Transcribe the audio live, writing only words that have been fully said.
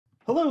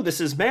Hello,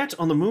 this is Matt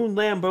on the Moon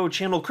Lambo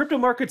channel. Crypto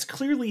markets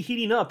clearly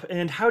heating up,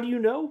 and how do you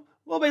know?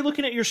 Well, by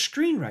looking at your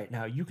screen right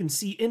now, you can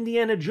see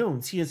Indiana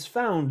Jones. He has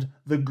found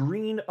the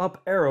green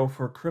up arrow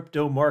for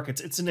crypto markets.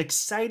 It's an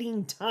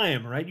exciting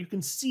time, right? You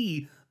can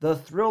see the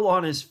thrill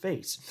on his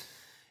face.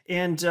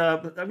 And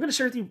I'm going to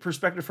share with you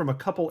perspective from a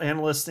couple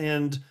analysts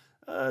and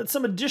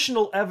some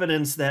additional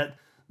evidence that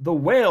the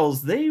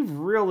whales, they've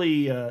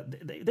really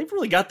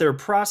got their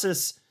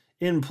process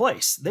in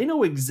place. They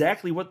know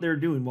exactly what they're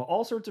doing. While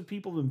all sorts of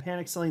people have been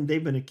panic selling,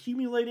 they've been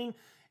accumulating,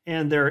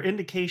 and there are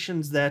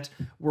indications that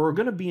we're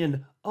going to be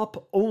in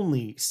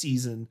up-only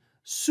season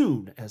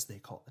soon, as they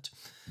call it.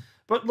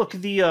 But look,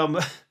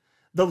 the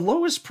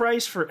lowest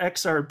price for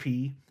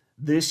XRP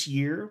this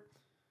year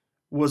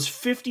was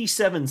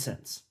 57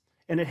 cents,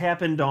 and it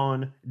happened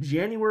on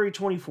January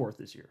 24th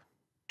this year,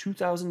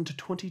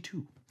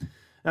 2022.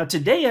 Now,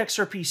 today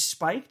XRP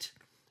spiked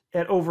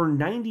at over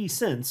 90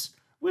 cents,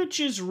 which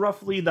is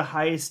roughly the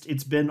highest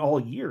it's been all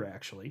year,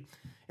 actually.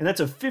 And that's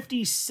a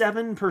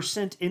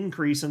 57%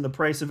 increase in the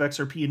price of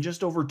XRP in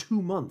just over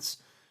 2 months.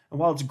 And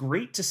while it's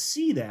great to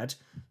see that,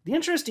 the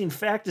interesting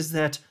fact is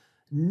that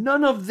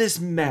none of this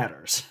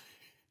matters.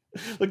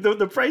 Like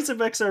the price of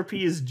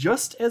XRP is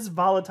just as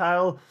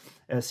volatile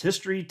as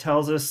history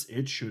tells us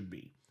it should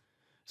be.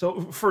 So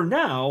for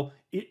now,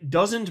 it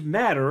doesn't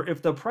matter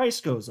if the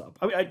price goes up.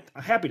 I mean, I'm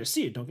happy to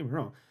see it, don't get me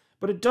wrong.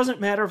 But it doesn't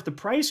matter if the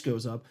price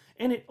goes up,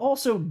 and it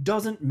also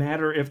doesn't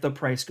matter if the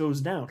price goes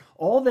down.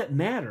 All that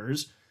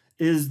matters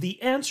is the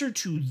answer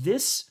to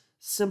this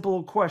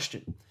simple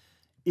question.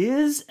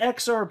 Is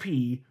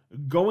XRP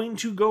going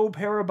to go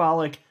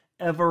parabolic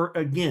ever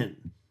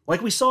again?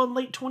 Like we saw in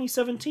late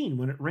 2017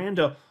 when it ran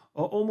to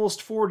almost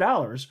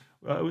 $4.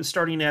 It was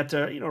starting at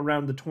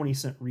around the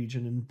 20-cent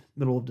region in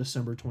middle of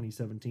December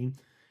 2017.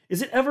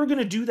 Is it ever going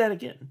to do that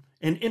again?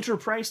 And enter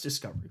price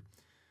discovery?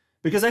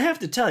 Because I have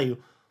to tell you,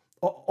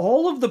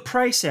 all of the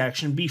price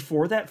action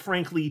before that,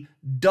 frankly,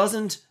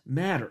 doesn't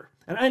matter.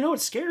 And I know it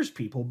scares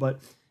people,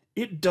 but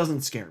it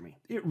doesn't scare me.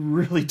 It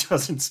really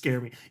doesn't scare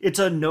me. It's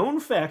a known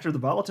factor, the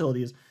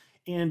volatility is.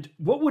 And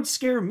what would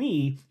scare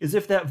me is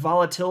if that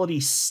volatility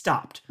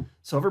stopped.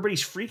 So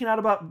everybody's freaking out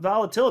about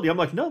volatility. I'm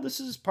like, no, this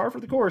is par for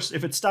the course.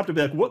 If it stopped, I'd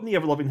be like, what in the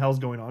ever-loving hell is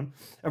going on?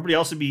 Everybody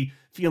else would be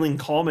feeling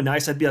calm and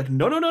nice. I'd be like,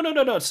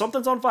 no,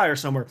 something's on fire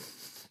somewhere.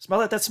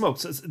 Smell that smoke.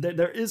 So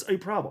there is a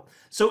problem.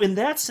 So in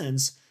that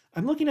sense,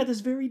 I'm looking at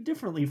this very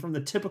differently from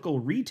the typical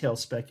retail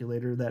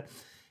speculator that,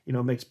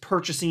 makes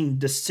purchasing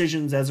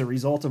decisions as a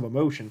result of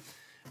emotion.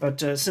 But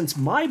since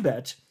my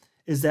bet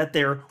is that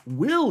there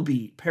will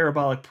be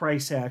parabolic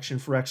price action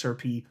for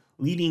XRP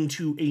leading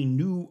to a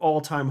new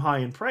all-time high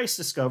in price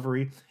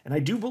discovery, and I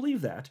do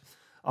believe that,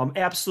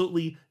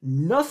 absolutely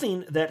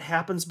nothing that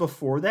happens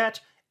before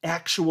that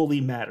actually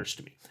matters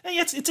to me. Hey,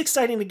 it's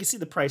exciting to see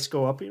the price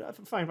go up.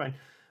 Fine.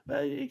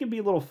 It can be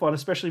a little fun,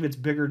 especially if it's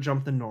bigger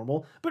jump than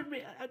normal. But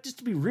just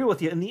to be real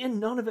with you, in the end,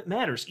 none of it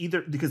matters.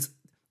 Because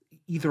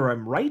either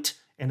I'm right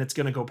and it's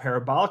going to go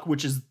parabolic,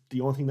 which is the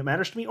only thing that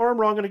matters to me, or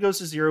I'm wrong and it goes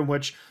to zero, in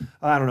which,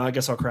 I don't know, I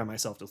guess I'll cry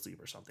myself to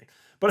sleep or something.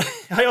 But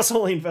I also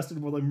only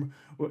invested what I'm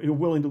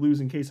willing to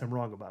lose in case I'm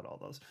wrong about all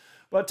those.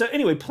 But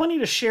anyway, plenty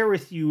to share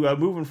with you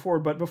moving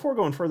forward. But before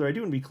going further, I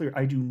do want to be clear.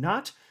 I do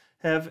not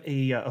have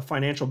a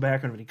financial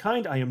background of any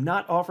kind. I am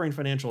not offering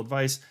financial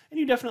advice, and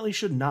you definitely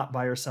should not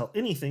buy or sell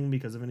anything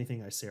because of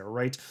anything I say or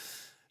write.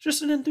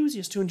 Just an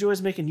enthusiast who enjoys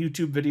making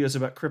YouTube videos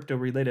about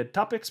crypto-related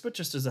topics, but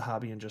just as a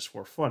hobby and just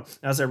for fun.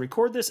 As I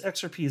record this,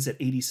 XRP is at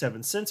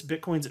 87 cents,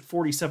 Bitcoin's at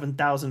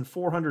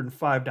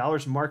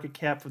 $47,405, market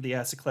cap for the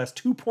asset class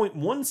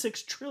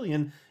 2.16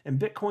 trillion, and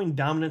Bitcoin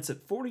dominance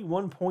at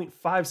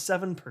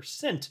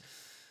 41.57%.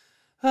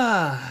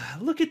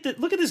 Look at this.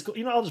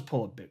 I'll just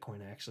pull up Bitcoin,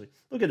 actually.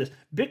 Look at this.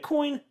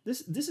 Bitcoin,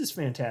 this is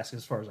fantastic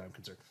as far as I'm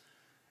concerned.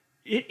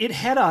 It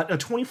had a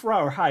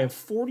 24-hour high of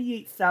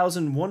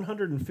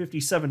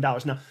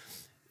 $48,157. Now,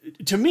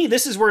 to me,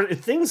 this is where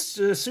things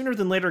sooner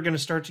than later are going to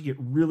start to get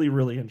really,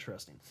 really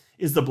interesting.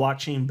 Is the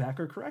blockchain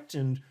backer correct?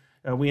 And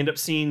we end up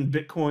seeing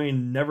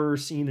Bitcoin never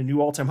seeing a new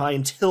all-time high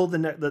until the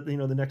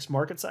next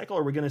market cycle?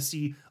 Are we going to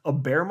see a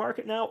bear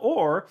market now?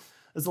 Or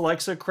as the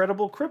likes of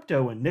Credible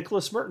Crypto and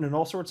Nicholas Merton and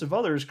all sorts of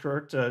others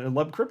correct,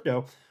 Love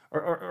Crypto,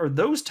 are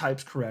those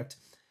types correct?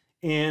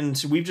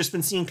 And we've just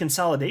been seeing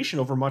consolidation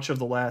over much of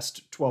the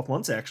last 12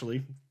 months,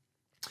 actually,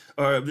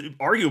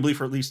 arguably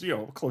for at least,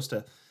 close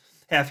to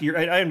half a year.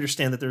 I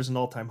understand that there's an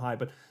all-time high,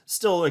 but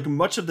still, like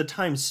much of the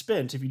time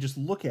spent, if you just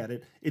look at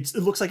it, it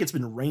looks like it's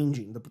been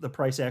ranging, the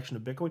price action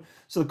of Bitcoin.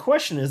 So the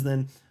question is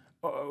then,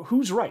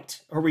 who's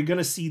right? Are we going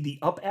to see the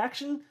up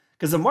action?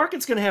 Because the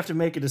market's going to have to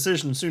make a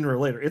decision sooner or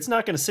later. It's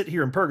not going to sit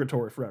here in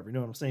purgatory forever. You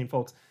know what I'm saying,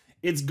 folks?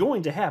 It's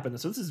going to happen.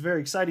 So this is very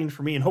exciting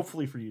for me and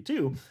hopefully for you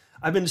too.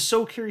 I've been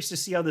so curious to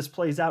see how this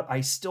plays out.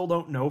 I still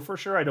don't know for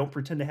sure. I don't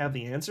pretend to have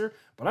the answer,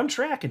 but I'm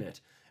tracking it.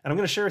 And I'm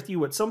going to share with you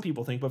what some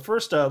people think. But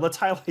first, let's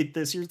highlight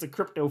this. Here's the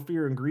Crypto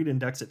Fear and Greed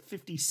Index at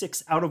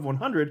 56 out of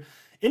 100,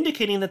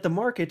 indicating that the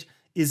market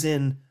is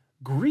in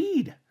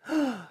greed.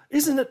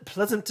 Isn't it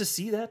pleasant to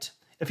see that?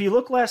 If you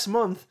look last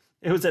month,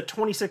 It was at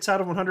 26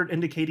 out of 100,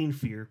 indicating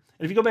fear.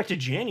 And if you go back to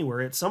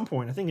January, at some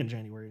point, I think in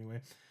January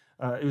anyway,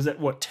 it was at,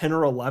 what, 10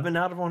 or 11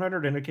 out of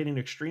 100, indicating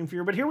extreme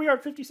fear. But here we are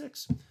at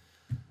 56.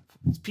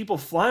 It's people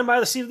flying by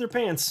the seat of their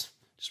pants.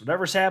 Just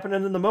whatever's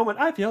happening in the moment,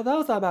 I feel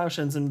those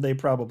emotions, and they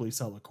probably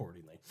sell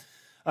accordingly.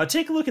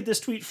 Take a look at this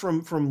tweet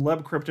from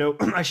Leb Crypto.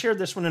 I shared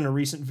this one in a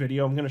recent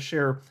video. I'm going to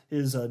share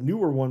his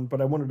newer one,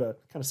 but I wanted to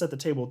kind of set the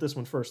table with this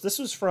one first. This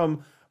was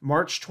from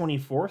March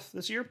 24th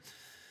this year.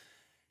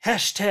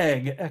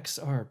 Hashtag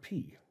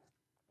XRP.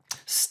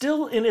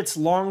 Still in its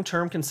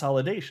long-term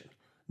consolidation.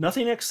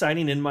 Nothing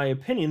exciting in my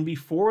opinion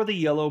before the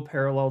yellow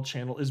parallel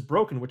channel is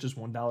broken, which is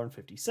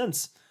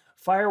 $1.50.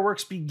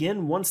 Fireworks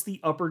begin once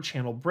the upper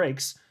channel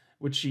breaks,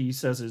 which he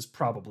says is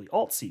probably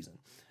alt season.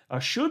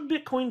 Should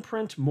Bitcoin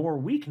print more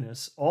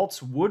weakness,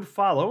 alts would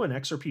follow, and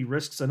XRP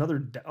risks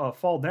another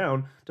fall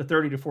down to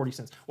 30 to 40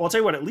 cents. Well, I'll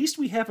tell you what, at least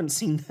we haven't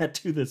seen that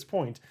to this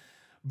point.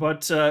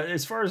 But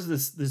as far as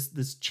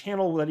this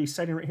channel that he's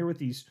citing right here with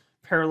these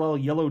parallel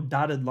yellow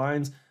dotted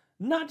lines,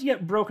 not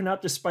yet broken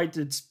out, despite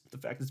the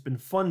fact it's been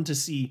fun to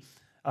see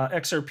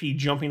XRP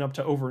jumping up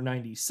to over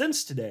 90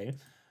 cents today.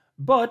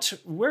 But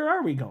where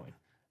are we going?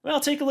 Well,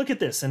 take a look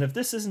at this, and if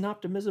this isn't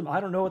optimism, I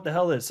don't know what the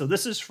hell is. So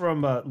this is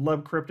from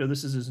Leb Crypto.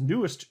 This is his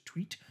newest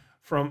tweet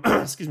from,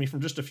 excuse me,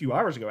 from just a few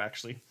hours ago,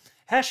 actually.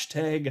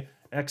 Hashtag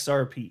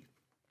XRP.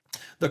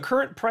 The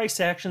current price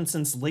action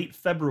since late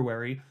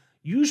February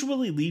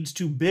usually leads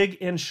to big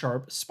and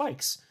sharp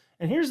spikes.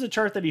 And here's the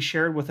chart that he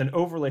shared with an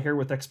overlay here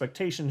with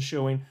expectations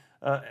showing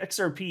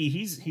XRP,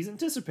 he's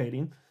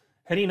anticipating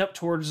heading up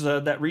towards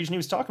that region he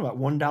was talking about,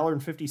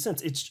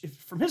 $1.50. It's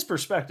from his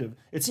perspective,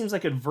 it seems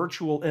like a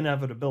virtual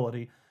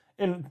inevitability.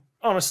 And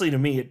honestly, to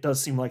me, it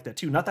does seem like that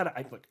too. Not that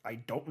I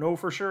don't know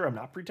for sure. I'm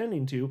not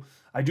pretending to.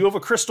 I do have a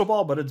crystal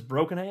ball, but it's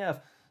broken AF,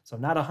 so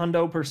I'm not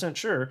 100%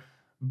 sure.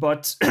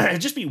 But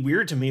it'd just be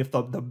weird to me if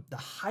the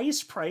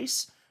highest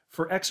price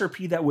for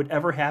XRP that would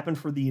ever happen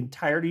for the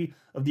entirety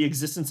of the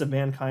existence of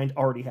mankind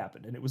already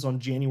happened. And it was on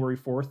January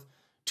 4th,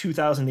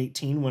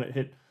 2018, when it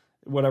hit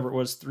whatever it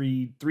was,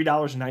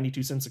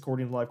 $3.92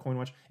 according to Live Coin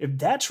Watch. If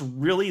that's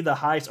really the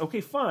highest,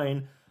 okay,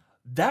 fine.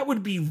 That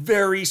would be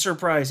very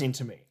surprising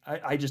to me.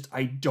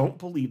 I don't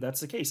believe that's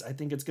the case. I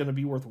think it's going to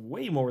be worth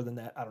way more than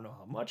that. I don't know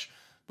how much,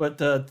 but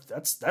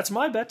that's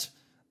my bet.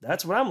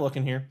 That's what I'm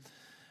looking here.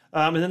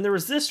 And then there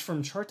was this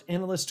from chart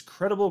analyst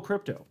Credible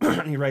Crypto.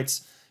 He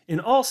writes, in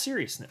all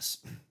seriousness,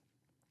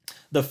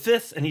 the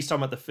fifth, and he's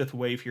talking about the fifth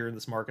wave here in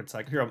this market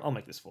cycle. Here, I'll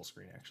make this full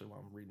screen actually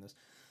while I'm reading this.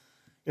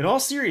 In all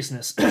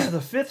seriousness,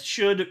 the fifth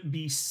should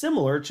be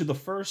similar to the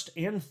first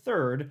and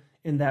third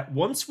in that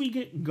once we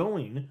get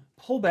going,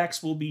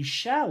 pullbacks will be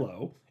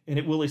shallow and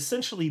it will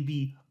essentially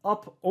be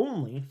up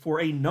only for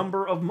a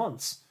number of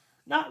months.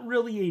 Not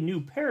really a new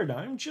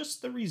paradigm,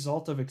 just the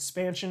result of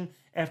expansion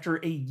after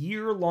a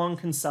year-long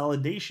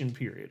consolidation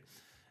period.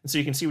 And so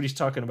you can see what he's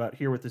talking about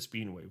here with this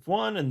being wave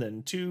 1, and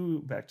then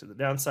 2 back to the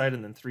downside,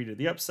 and then 3 to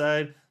the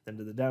upside, then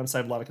to the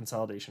downside, a lot of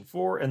consolidation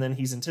 4, and then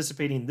he's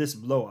anticipating this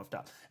blow off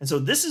top. And so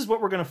this is what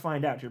we're going to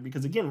find out here,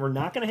 because again, we're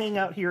not going to hang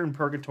out here in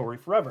purgatory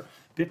forever.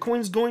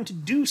 Bitcoin's going to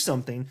do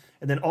something,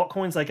 and then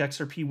altcoins like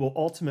XRP will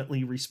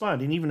ultimately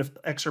respond. And even if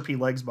XRP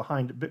lags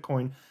behind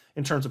Bitcoin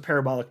in terms of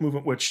parabolic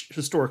movement, which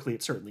historically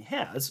it certainly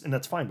has, and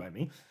that's fine by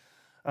me,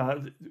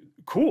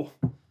 cool.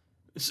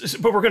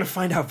 But we're going to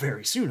find out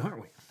very soon,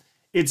 aren't we?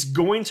 It's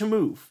going to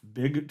move.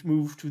 Big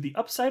move to the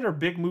upside or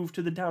big move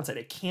to the downside.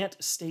 It can't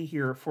stay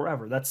here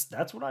forever.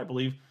 That's what I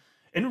believe.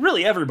 And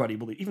really everybody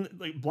believes. Even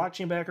like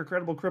blockchain backer,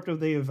 Credible Crypto,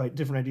 they have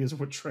different ideas of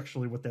what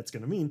that's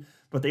going to mean.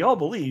 But they all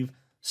believe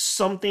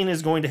something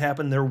is going to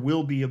happen. There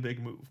will be a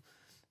big move.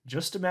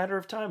 Just a matter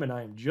of time, and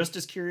I am just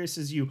as curious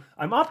as you.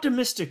 I'm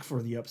optimistic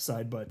for the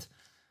upside, but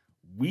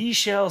we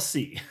shall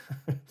see.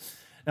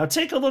 Now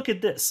take a look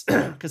at this,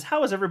 because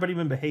how has everybody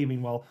been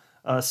behaving while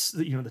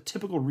the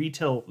typical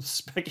retail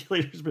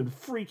speculators have been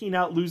freaking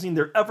out, losing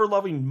their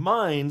ever-loving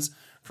minds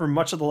for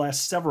much of the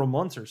last several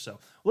months or so?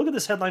 Look at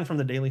this headline from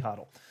the Daily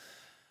Hodl.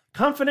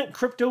 Confident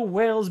crypto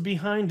whales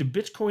behind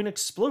Bitcoin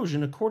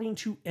explosion, according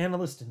to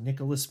analyst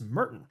Nicholas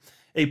Merton.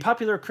 A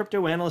popular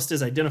crypto analyst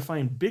is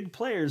identifying big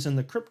players in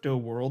the crypto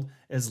world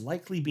as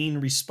likely being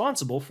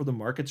responsible for the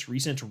market's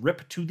recent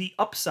rip to the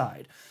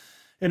upside.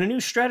 In a new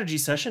strategy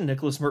session,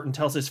 Nicholas Merton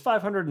tells his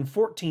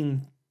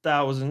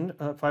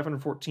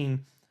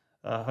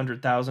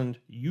 514,000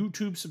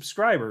 YouTube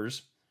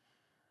subscribers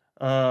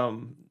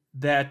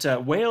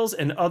that whales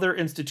and other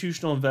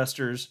institutional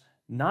investors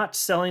not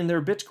selling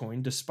their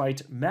Bitcoin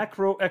despite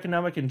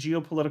macroeconomic and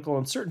geopolitical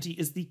uncertainty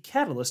is the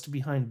catalyst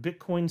behind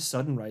Bitcoin's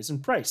sudden rise in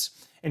price.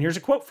 And here's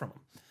a quote from him.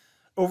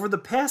 Over the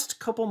past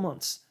couple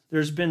months,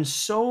 there's been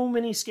so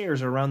many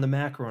scares around the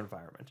macro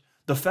environment.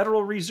 The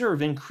Federal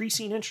Reserve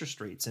increasing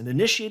interest rates and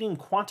initiating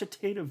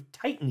quantitative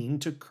tightening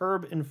to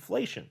curb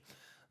inflation.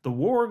 The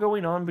war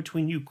going on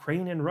between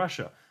Ukraine and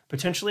Russia,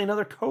 potentially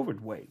another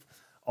COVID wave.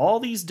 All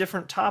these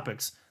different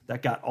topics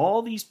that got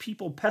all these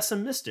people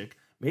pessimistic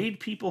made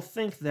people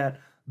think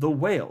that the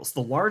whales,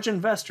 the large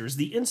investors,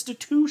 the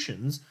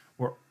institutions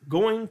were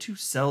going to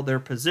sell their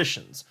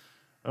positions.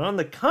 On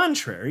the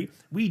contrary,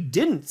 we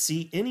didn't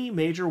see any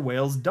major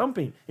whales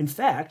dumping. In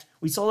fact,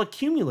 we saw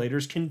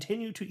accumulators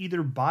continue to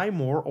either buy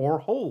more or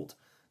hold.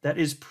 That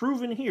is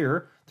proven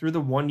here through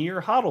the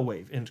 1-year hodl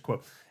wave, end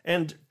quote.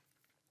 And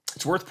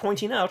it's worth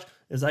pointing out,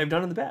 as I've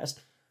done in the past,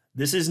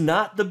 this is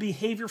not the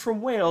behavior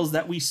from whales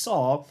that we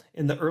saw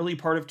in the early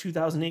part of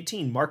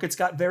 2018. Markets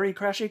got very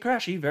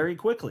crashy very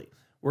quickly.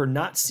 We're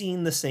not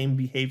seeing the same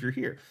behavior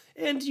here.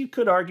 And you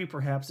could argue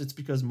perhaps it's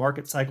because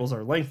market cycles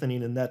are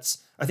lengthening, and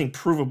that's, I think,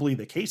 provably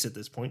the case at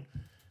this point.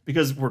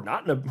 Because we're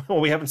not in a, well,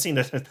 we haven't seen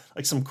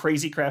like some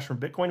crazy crash from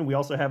Bitcoin. We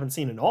also haven't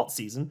seen an alt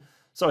season.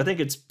 So I think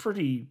it's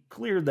pretty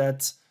clear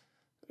that,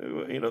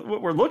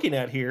 what we're looking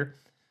at here,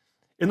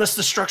 unless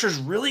the structure's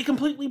really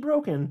completely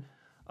broken,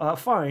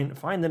 fine,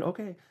 then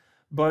okay.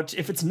 But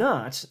if it's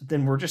not,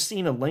 then we're just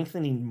seeing a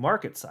lengthening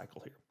market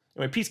cycle here.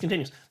 Anyway, Peace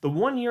continues. The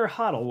 1-year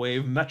hodl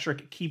wave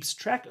metric keeps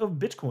track of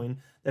Bitcoin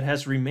that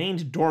has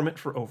remained dormant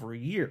for over a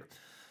year.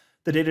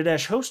 The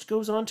Data-host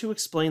goes on to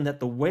explain that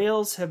the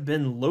whales have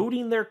been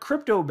loading their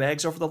crypto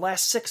bags over the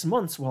last 6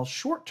 months, while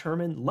short-term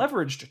and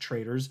leveraged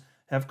traders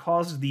have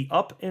caused the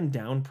up and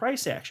down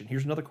price action.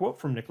 Here's another quote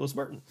from Nicholas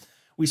Burton.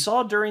 We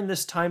saw during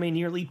this time a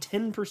nearly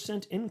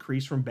 10%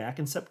 increase from back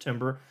in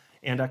September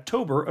and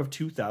October of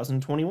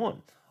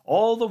 2021,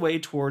 all the way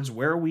towards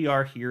where we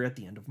are here at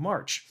the end of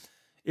March.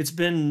 It's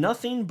been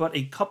nothing but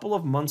a couple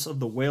of months of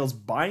the whales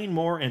buying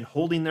more and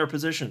holding their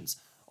positions.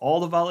 All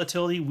the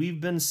volatility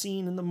we've been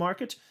seeing in the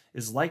market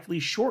is likely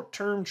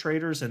short-term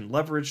traders and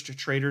leveraged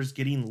traders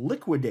getting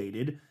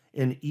liquidated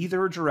in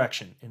either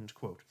direction, end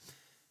quote.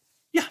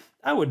 Yeah,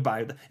 I would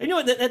buy that. And you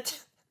know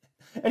what,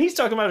 and he's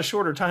talking about a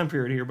shorter time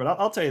period here, but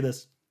I'll tell you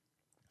this.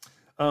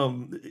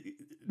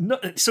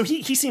 So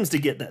he seems to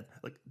get that.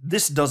 Like,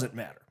 this doesn't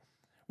matter.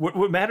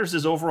 What matters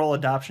is overall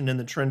adoption and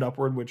the trend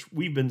upward, which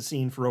we've been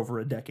seeing for over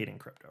a decade in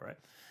crypto, right?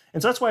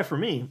 And so that's why for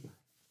me,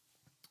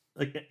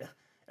 like,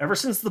 ever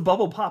since the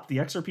bubble popped, the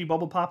XRP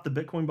bubble popped, the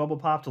Bitcoin bubble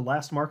popped, the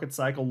last market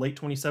cycle, late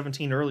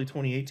 2017, early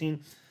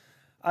 2018,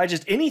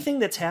 anything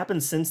that's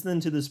happened since then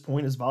to this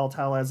point, as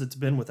volatile as it's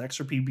been, with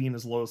XRP being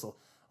as low as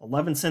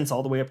 11 cents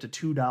all the way up to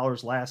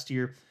 $2 last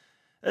year,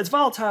 as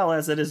volatile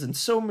as it is in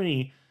so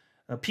many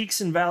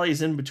peaks and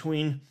valleys in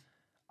between,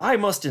 I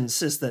must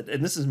insist that,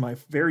 and this is my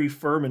very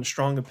firm and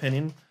strong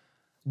opinion,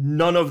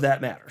 none of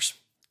that matters.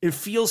 It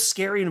feels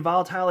scary and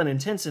volatile and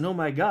intense, and oh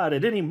my God,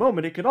 at any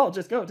moment it could all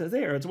just go to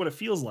there. It's what it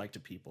feels like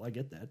to people. I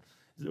get that.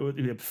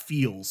 It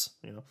feels,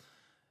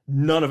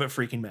 None of it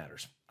freaking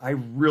matters. I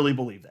really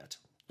believe that.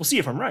 We'll see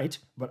if I'm right,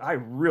 but I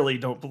really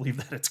don't believe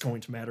that it's going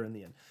to matter in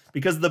the end.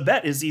 Because the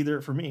bet is either,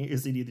 for me,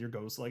 is it either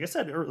goes, like I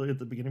said earlier at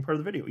the beginning part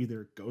of the video,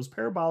 either it goes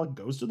parabolic,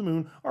 goes to the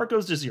moon, or it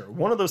goes to zero.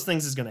 One of those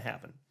things is going to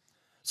happen.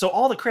 So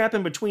all the crap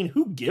in between,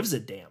 who gives a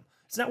damn?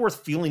 It's not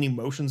worth feeling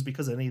emotions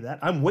because of any of that.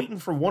 I'm waiting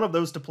for one of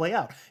those to play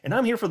out. And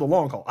I'm here for the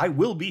long haul. I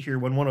will be here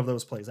when one of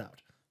those plays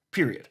out.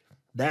 Period.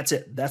 That's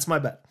it. That's my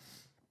bet.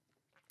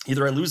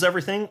 Either I lose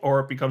everything or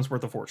it becomes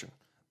worth a fortune.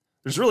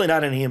 There's really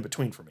not any in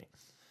between for me.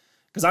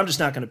 Because I'm just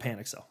not going to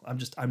panic sell.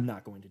 I'm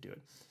not going to do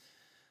it.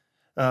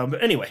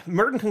 But anyway,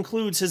 Merton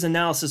concludes his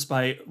analysis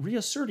by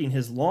reasserting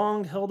his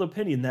long-held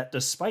opinion that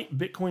despite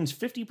Bitcoin's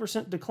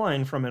 50%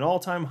 decline from an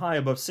all-time high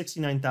above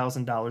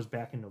 $69,000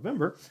 back in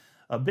November,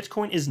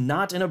 Bitcoin is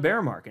not in a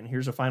bear market. And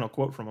here's a final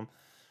quote from him.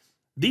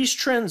 These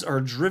trends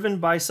are driven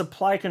by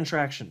supply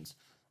contractions.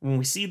 When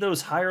we see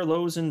those higher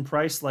lows in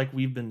price like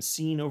we've been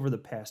seeing over the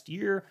past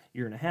year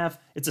and a half,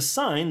 it's a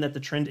sign that the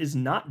trend is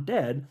not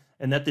dead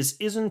and that this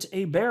isn't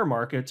a bear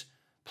market,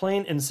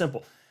 plain and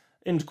simple,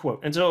 end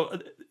quote. And so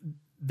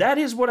that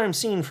is what I'm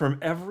seeing from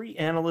every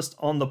analyst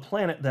on the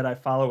planet that I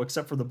follow,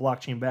 except for the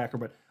blockchain backer.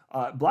 But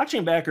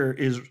blockchain backer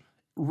is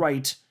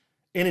right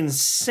an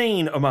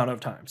insane amount of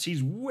times.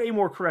 He's way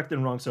more correct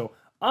than wrong. So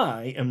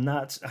I am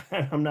not,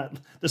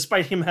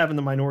 despite him having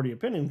the minority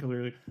opinion,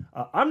 clearly,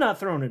 I'm not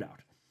throwing it out.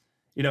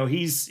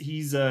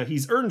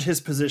 He's earned his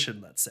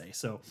position, let's say.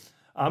 So,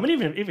 and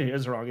even if he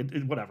is wrong,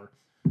 whatever.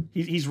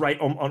 He's right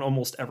on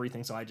almost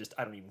everything. So I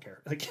don't even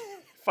care. Like,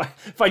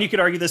 fine, you could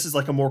argue this is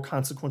like a more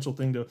consequential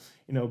thing to,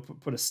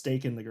 put a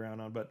stake in the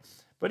ground on,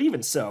 but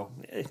even so,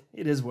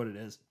 it is what it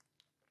is.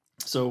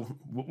 So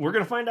we're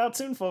going to find out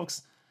soon,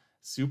 folks.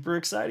 Super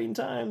exciting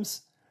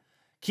times.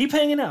 Keep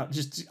hanging out.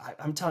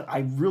 I'm telling you, I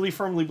really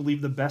firmly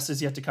believe the best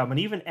is yet to come. And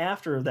even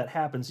after that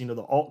happens, the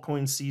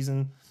altcoin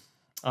season,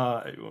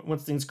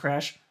 once things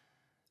crash,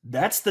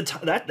 that's the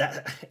time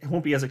that it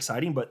won't be as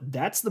exciting, but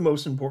that's the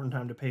most important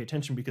time to pay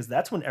attention, because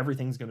that's when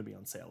everything's going to be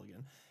on sale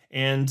again.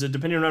 And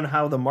depending on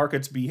how the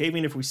market's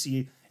behaving, if we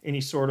see any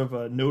sort of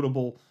a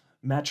notable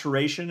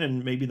maturation,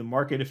 and maybe the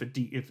market,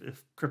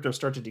 if crypto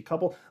starts to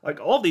decouple, like,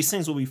 all of these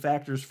things will be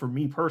factors for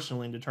me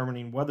personally in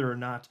determining whether or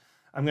not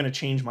I'm going to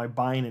change my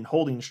buying and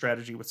holding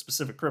strategy with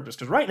specific cryptos.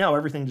 Because right now,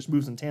 everything just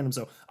moves in tandem,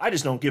 so I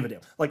just don't give a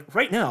damn. Like,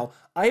 right now,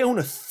 I own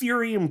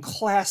Ethereum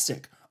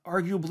Classic,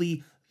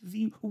 arguably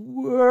the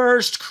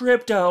worst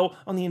crypto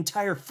on the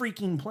entire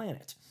freaking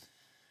planet.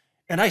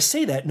 And I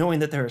say that knowing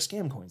that there are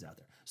scam coins out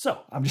there. So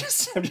I'm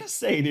just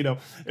saying,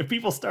 if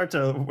people start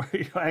to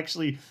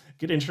actually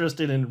get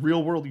interested in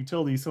real world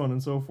utilities, so on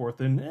and so forth,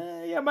 then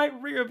yeah, I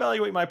might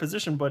reevaluate my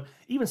position. But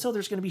even so,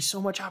 there's going to be so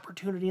much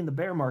opportunity in the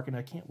bear market, and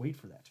I can't wait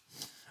for that.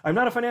 I'm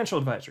not a financial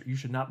advisor. You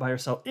should not buy or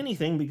sell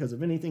anything because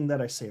of anything that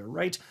I say or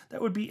write.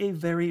 That would be a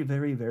very,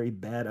 very, very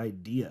bad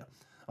idea.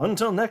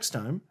 Until next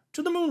time,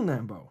 to the moon,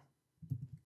 Lambo.